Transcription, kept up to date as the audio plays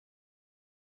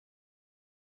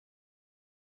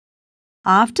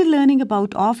After learning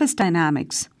about office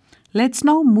dynamics, let's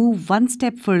now move one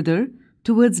step further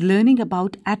towards learning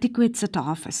about etiquettes at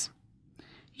office.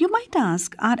 You might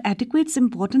ask, are etiquettes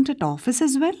important at office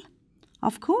as well?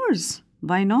 Of course,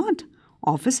 why not?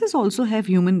 Offices also have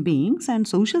human beings and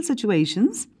social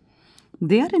situations.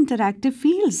 They are interactive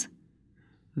fields.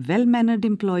 Well mannered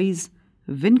employees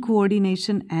win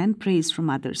coordination and praise from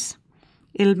others.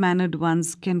 Ill mannered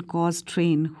ones can cause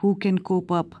strain. Who can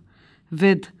cope up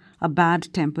with a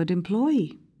bad tempered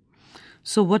employee?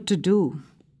 So, what to do?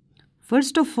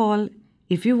 First of all,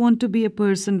 if you want to be a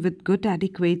person with good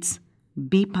etiquettes,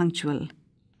 be punctual,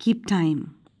 keep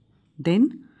time.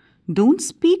 Then, don't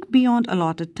speak beyond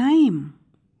allotted time.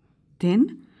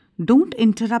 Then, don't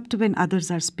interrupt when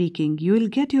others are speaking. You will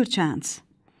get your chance.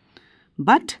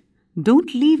 But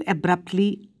don't leave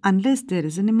abruptly unless there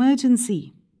is an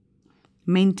emergency.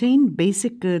 Maintain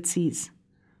basic courtesies.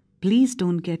 Please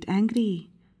don't get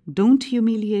angry. Don't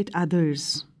humiliate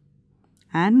others.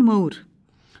 And more.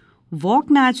 Walk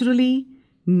naturally,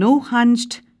 no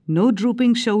hunched, no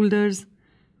drooping shoulders.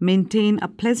 Maintain a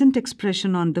pleasant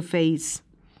expression on the face.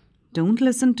 Don't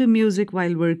listen to music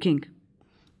while working.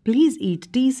 Please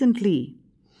eat decently.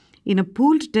 In a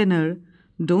pooled dinner,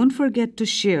 don't forget to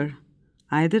share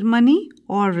either money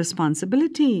or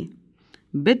responsibility.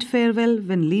 Bid farewell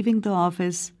when leaving the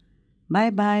office. Bye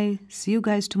bye. See you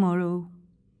guys tomorrow.